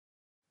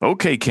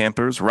Okay,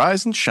 campers,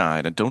 rise and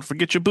shine, and don't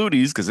forget your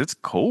booties, because it's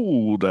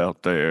cold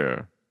out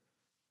there.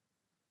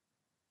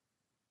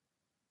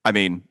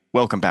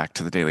 Welcome back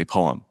to the Daily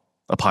Poem,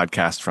 a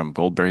podcast from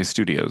Goldberry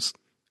Studios.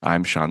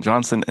 I'm Sean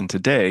Johnson, and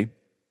today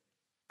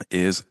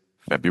is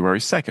February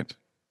 2nd,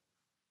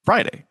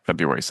 Friday,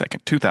 February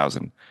 2nd,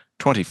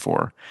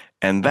 2024.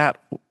 And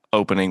that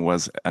opening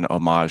was an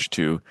homage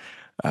to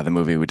the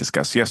movie we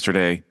discussed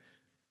yesterday,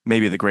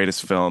 maybe the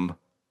greatest film,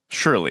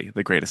 surely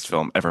the greatest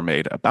film ever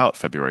made about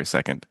February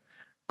 2nd,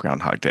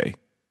 Groundhog Day,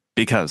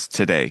 because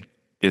today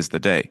is the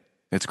day.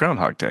 It's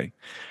Groundhog Day.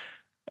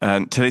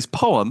 And today's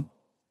poem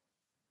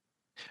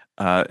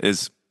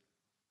is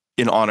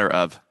in honor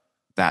of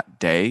that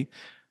day.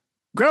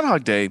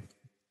 Groundhog Day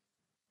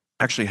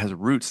actually has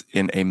roots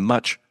in a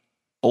much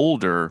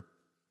older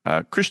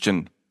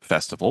Christian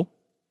festival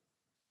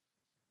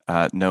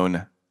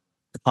known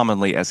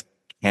commonly as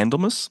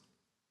Candlemas,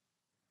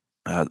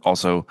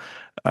 also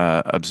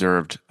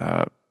observed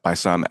by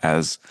some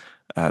as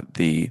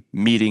the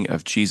meeting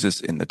of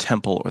Jesus in the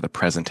temple or the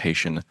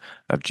presentation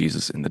of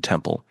Jesus in the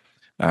temple.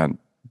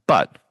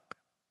 But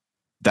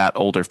that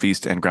older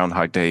feast and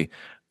Groundhog Day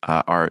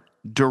are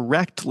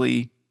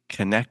directly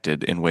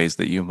connected in ways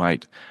that you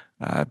might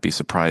be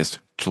surprised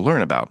to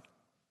learn about.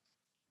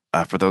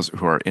 For those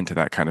who are into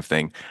that kind of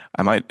thing,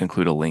 I might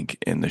include a link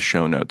in the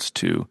show notes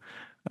to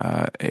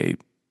a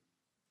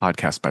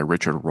podcast by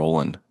Richard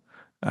Rowland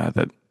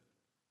that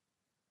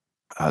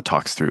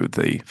talks through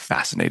the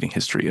fascinating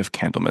history of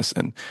Candlemas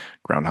and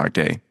Groundhog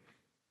Day.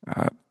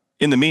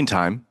 In the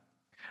meantime,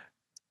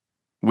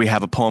 we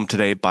have a poem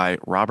today by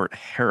Robert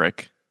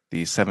Herrick,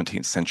 the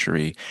 17th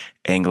century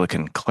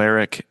Anglican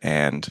cleric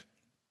and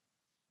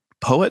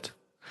poet.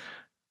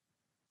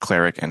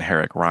 Cleric and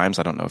Herrick rhymes.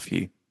 I don't know if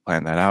he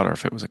planned that out or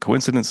if it was a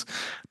coincidence,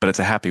 but it's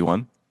a happy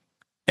one.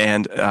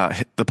 And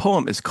the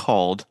poem is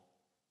called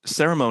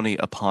Ceremony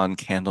Upon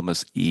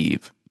Candlemas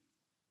Eve.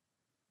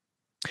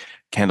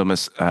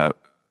 Candlemas,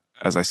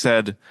 as I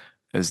said,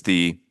 is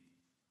the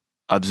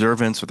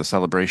observance or the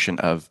celebration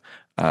of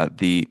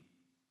the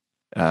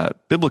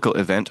biblical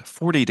event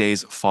 40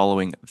 days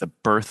following the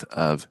birth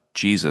of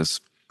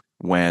Jesus,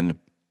 when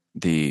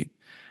the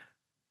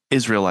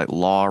Israelite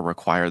law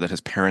required that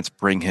his parents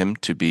bring him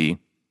to be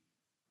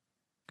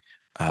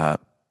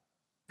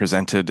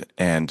presented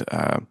and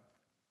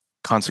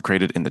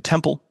consecrated in the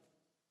temple.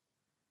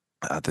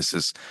 This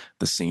is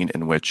the scene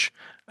in which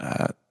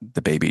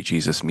the baby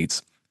Jesus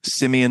meets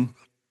Simeon,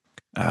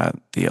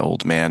 the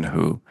old man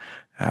who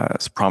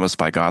is promised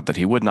by God that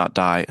he would not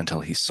die until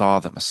he saw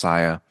the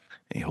Messiah.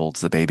 He holds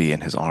the baby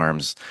in his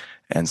arms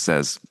and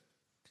says,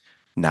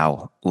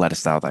 "Now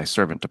lettest thou thy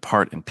servant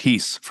depart in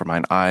peace, for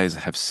mine eyes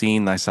have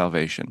seen thy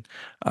salvation,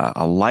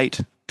 a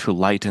light to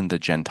lighten the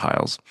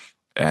Gentiles."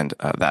 And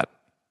that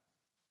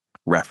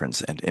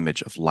reference and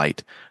image of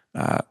light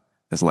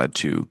has led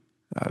to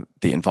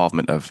the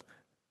involvement of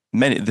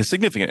the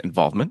significant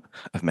involvement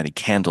of many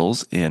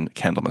candles in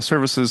Candlemas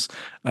services,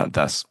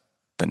 thus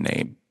the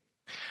name.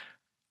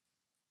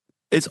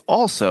 It's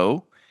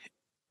also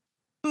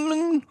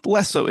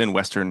less so in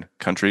Western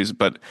countries,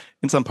 but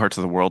in some parts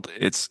of the world,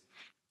 it's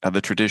the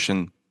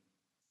tradition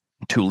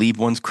to leave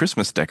one's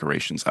Christmas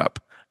decorations up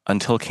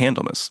until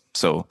Candlemas.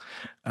 So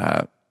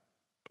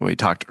we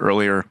talked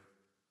earlier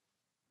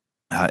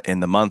in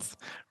the month,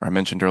 or I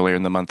mentioned earlier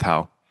in the month,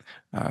 how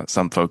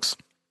some folks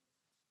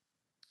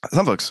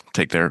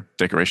take their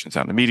decorations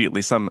down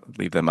immediately. Some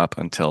leave them up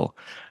until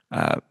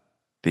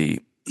the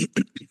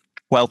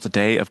 12th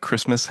day of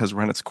Christmas has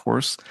run its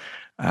course.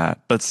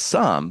 But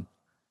some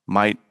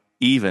might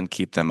even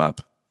keep them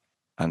up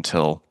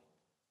until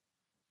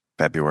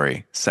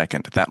February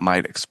 2nd. That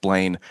might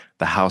explain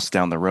the house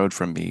down the road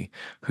from me,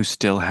 who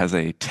still has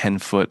a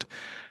 10-foot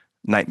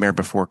Nightmare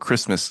Before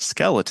Christmas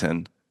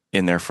skeleton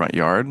in their front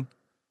yard.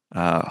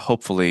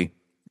 Hopefully,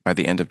 by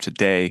the end of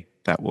today,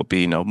 that will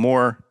be no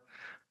more.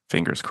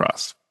 Fingers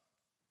crossed.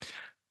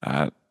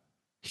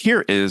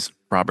 Here is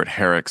Robert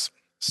Herrick's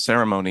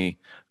Ceremony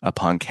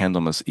Upon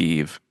Candlemas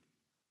Eve.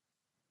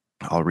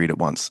 I'll read it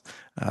once,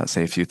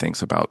 say a few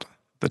things about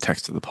the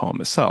text of the poem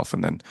itself,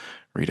 and then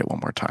read it one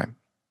more time.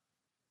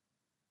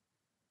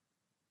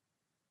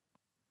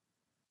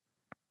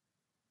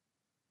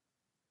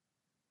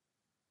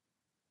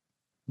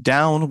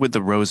 Down with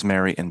the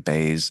rosemary and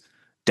bays,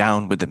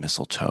 down with the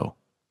mistletoe.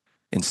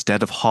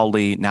 Instead of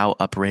holly, now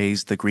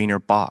upraise the greener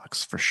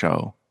box for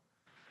show.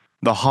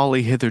 The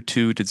holly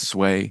hitherto did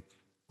sway,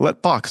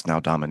 let box now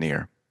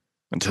domineer,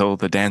 until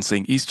the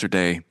dancing Easter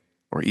day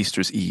or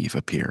Easter's eve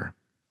appear.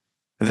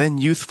 Then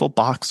youthful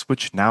box,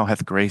 which now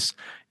hath grace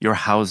your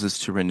houses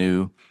to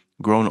renew,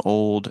 grown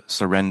old,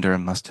 surrender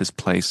must his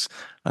place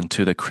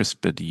unto the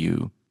crisped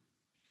yew.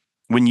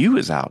 When yew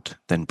is out,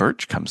 then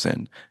birch comes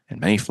in, and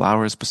many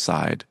flowers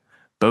beside,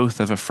 both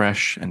of a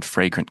fresh and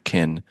fragrant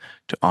kin,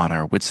 to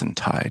honor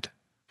Whitsuntide.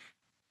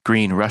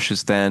 Green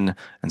rushes then,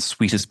 and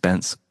sweetest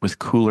bents, with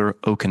cooler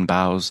oaken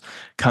boughs,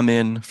 come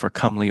in for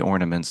comely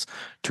ornaments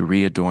to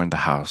readorn the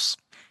house.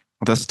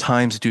 Thus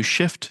times do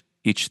shift,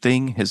 each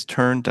thing his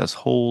turn does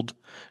hold,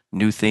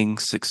 new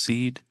things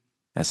succeed.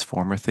 as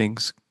former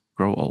things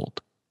grow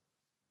old.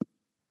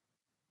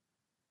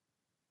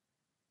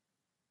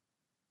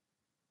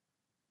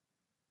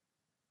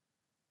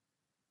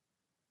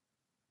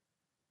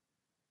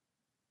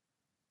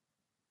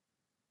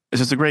 This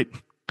is a great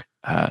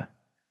uh,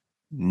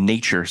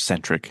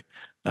 nature-centric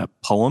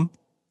poem,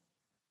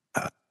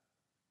 uh,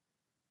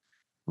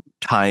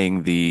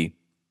 tying the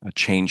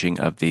changing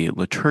of the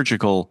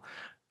liturgical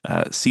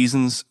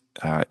seasons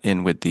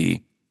in with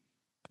the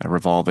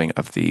revolving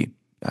of the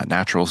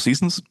natural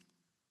seasons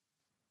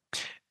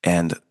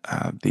and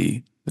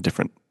the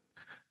different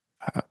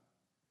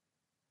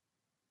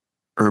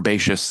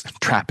herbaceous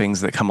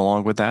trappings that come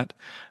along with that.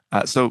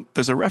 So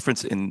there's a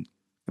reference in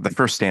the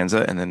first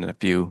stanza and then a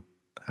few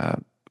uh,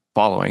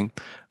 following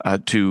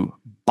to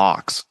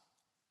box.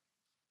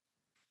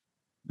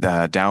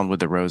 Down with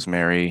the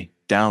rosemary,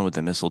 down with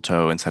the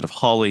mistletoe instead of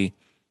holly.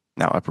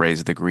 Now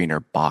upraise the greener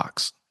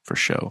box for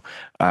show.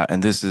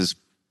 And this is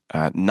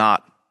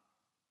not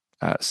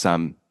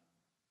some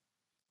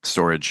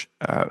storage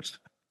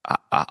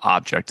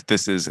object.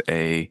 This is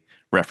a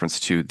reference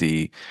to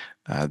the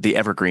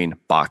evergreen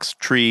box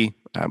tree,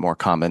 more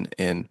common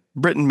in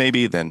Britain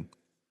maybe than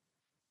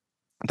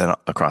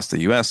across the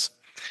U.S.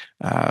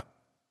 Uh,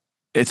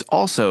 it's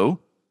also,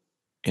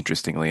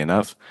 interestingly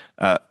enough,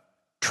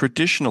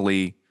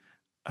 traditionally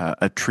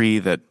a tree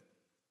that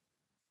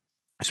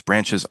its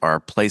branches are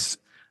placed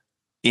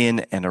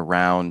in and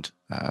around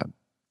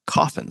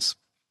coffins.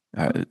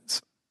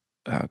 It's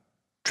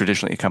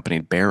traditionally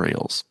accompanied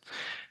burials.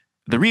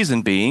 The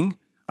reason being,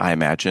 I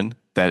imagine,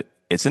 that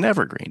it's an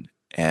evergreen.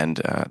 And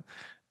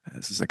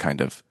this is a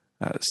kind of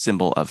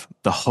symbol of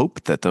the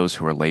hope that those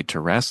who are laid to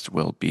rest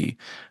will be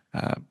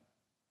uh,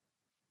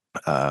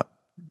 uh,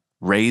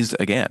 raised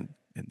again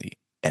in the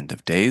end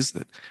of days,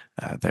 that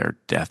their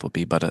death will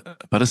be but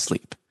a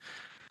sleep.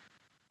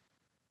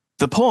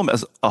 The poem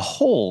as a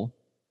whole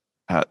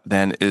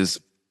then is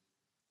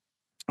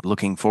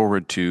looking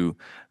forward to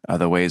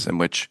the ways in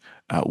which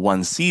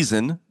one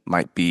season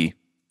might be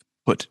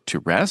put to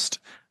rest.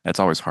 It's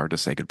always hard to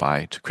say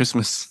goodbye to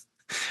Christmas,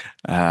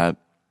 uh,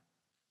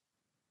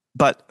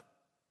 but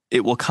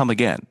it will come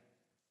again.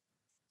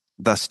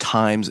 Thus,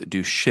 times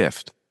do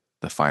shift,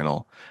 the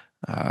final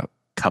uh,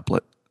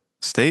 couplet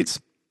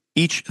states.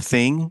 Each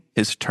thing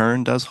his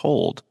turn does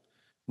hold.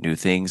 New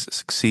things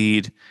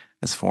succeed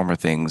as former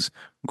things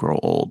grow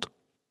old.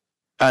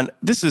 And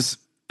this is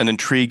an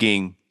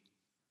intriguing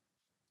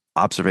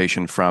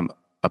observation from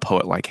a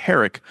poet like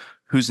Herrick,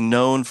 who's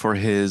known for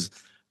his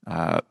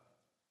uh,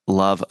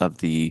 love of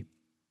the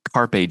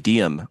Carpe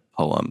Diem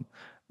poem,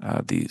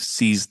 the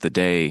Seize the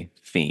Day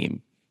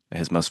theme,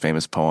 his most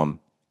famous poem,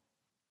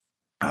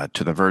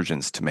 To the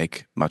Virgins to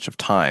Make Much of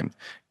Time,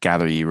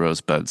 Gather Ye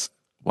Rosebuds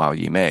While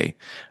Ye May,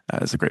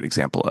 is a great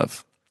example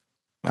of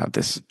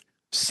this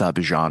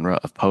subgenre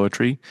of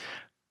poetry.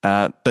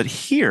 But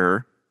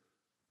here,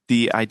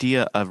 the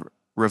idea of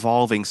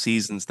revolving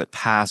seasons that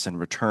pass and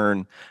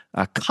return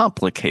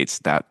complicates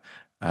that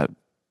uh,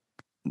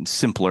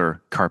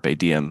 simpler carpe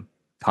diem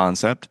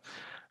concept.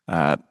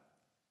 Uh,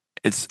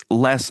 it's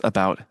less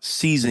about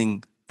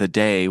seizing the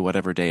day,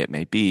 whatever day it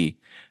may be,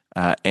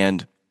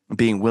 and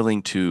being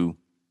willing to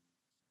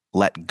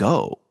let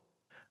go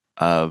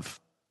of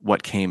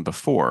what came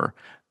before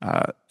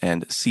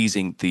and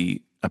seizing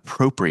the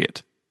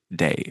appropriate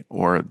day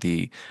or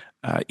the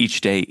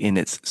each day in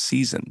its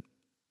season.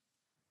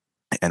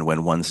 And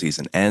when one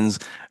season ends,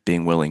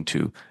 being willing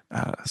to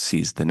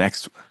seize the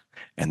next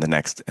and the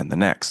next and the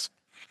next.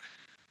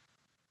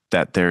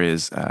 That there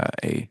is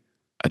a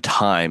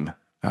time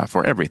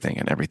for everything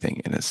and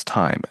everything in its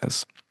time,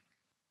 as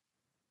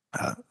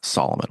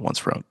Solomon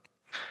once wrote.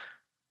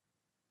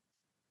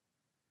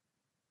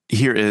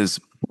 Here is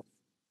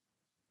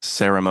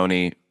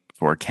Ceremony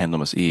for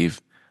Candlemas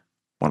Eve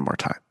one more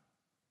time.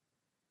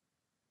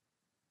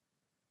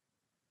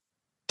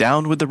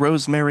 Down with the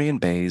rosemary and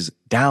bays,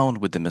 down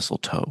with the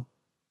mistletoe.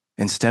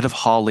 Instead of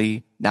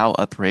holly, now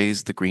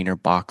upraise the greener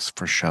box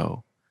for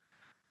show.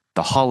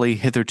 The holly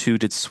hitherto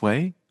did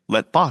sway,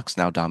 let box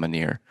now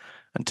domineer,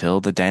 until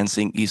the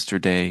dancing Easter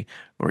day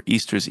or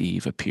Easter's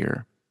eve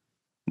appear.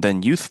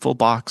 Then youthful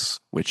box,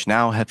 which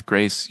now hath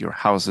grace your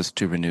houses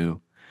to renew,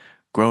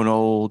 grown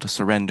old,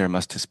 surrender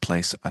must his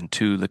place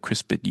unto the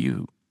crisped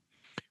yew.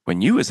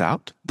 When yew is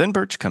out, then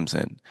birch comes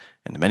in,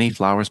 and many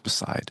flowers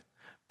beside,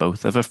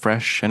 both of a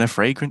fresh and a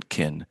fragrant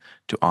kin,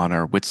 to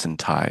honor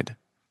Whitsuntide.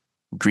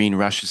 Green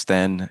rushes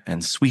then,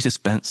 and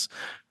sweetest bents,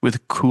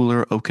 with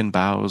cooler oaken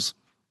boughs,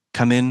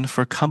 come in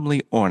for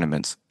comely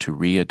ornaments to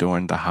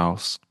re-adorn the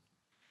house.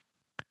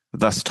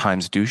 Thus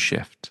times do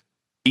shift.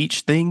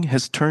 Each thing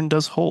his turn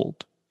does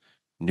hold.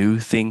 New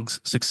things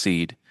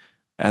succeed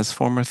as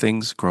former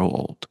things grow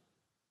old.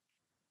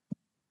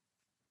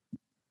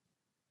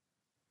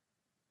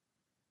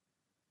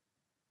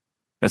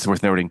 It's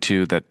worth noting,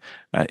 too, that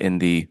in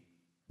the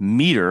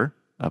meter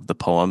of the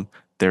poem,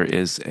 there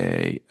is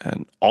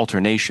an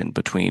alternation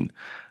between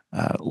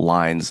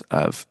lines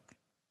of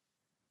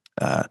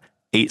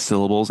 8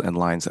 syllables and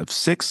lines of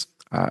 6,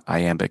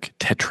 iambic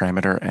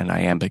tetrameter and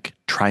iambic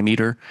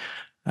trimeter.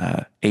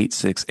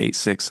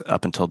 8-6-8-6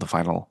 up until the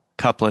final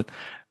couplet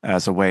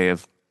as a way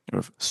of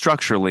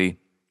structurally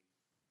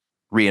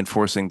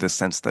reinforcing this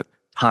sense that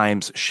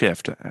times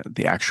shift.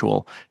 The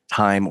actual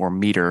time or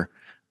meter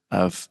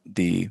of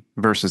the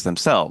verses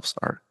themselves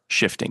are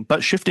shifting,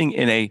 but shifting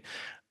in a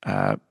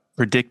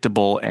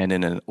predictable and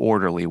in an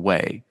orderly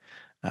way.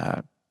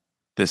 Uh,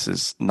 this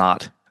is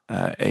not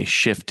a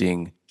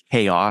shifting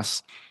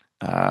chaos,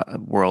 a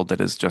world that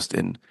is just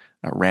in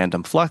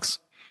random flux,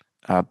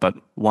 but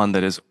one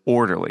that is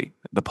orderly.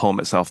 The poem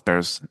itself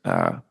bears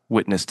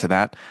witness to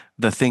that.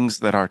 The things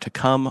that are to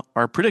come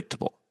are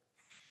predictable.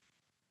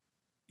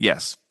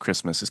 Yes,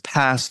 Christmas is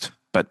past,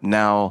 but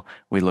now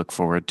we look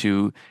forward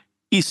to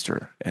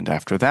Easter, and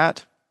after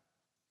that,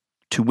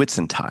 to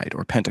Whitsuntide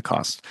or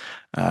Pentecost.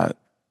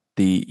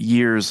 The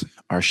years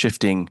are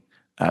shifting,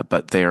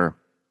 but they're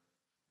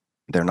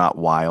not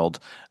wild.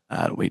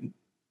 We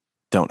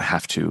don't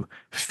have to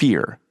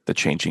fear the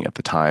changing of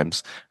the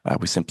times.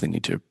 We simply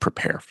need to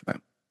prepare for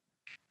them.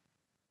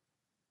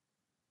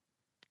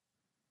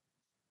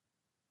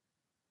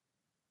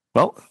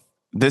 Well,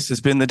 this has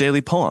been the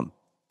Daily Poem.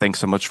 Thanks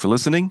so much for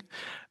listening.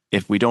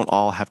 If we don't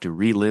all have to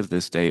relive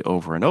this day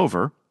over and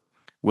over,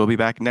 we'll be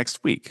back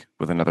next week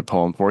with another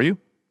poem for you.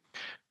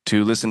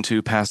 To listen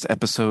to past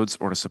episodes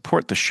or to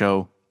support the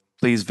show,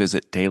 please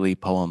visit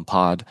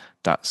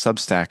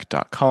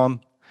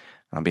dailypoempod.substack.com.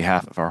 On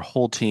behalf of our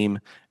whole team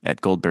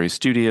at Goldberry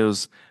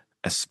Studios,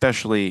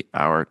 especially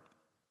our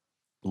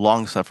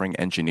long-suffering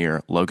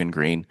engineer, Logan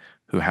Green,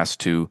 who has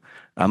to,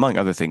 among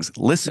other things,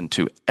 listen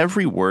to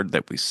every word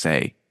that we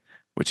say,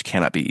 which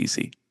cannot be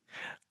easy.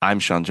 I'm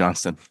Sean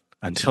Johnson.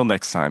 Until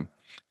next time,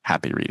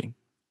 happy reading.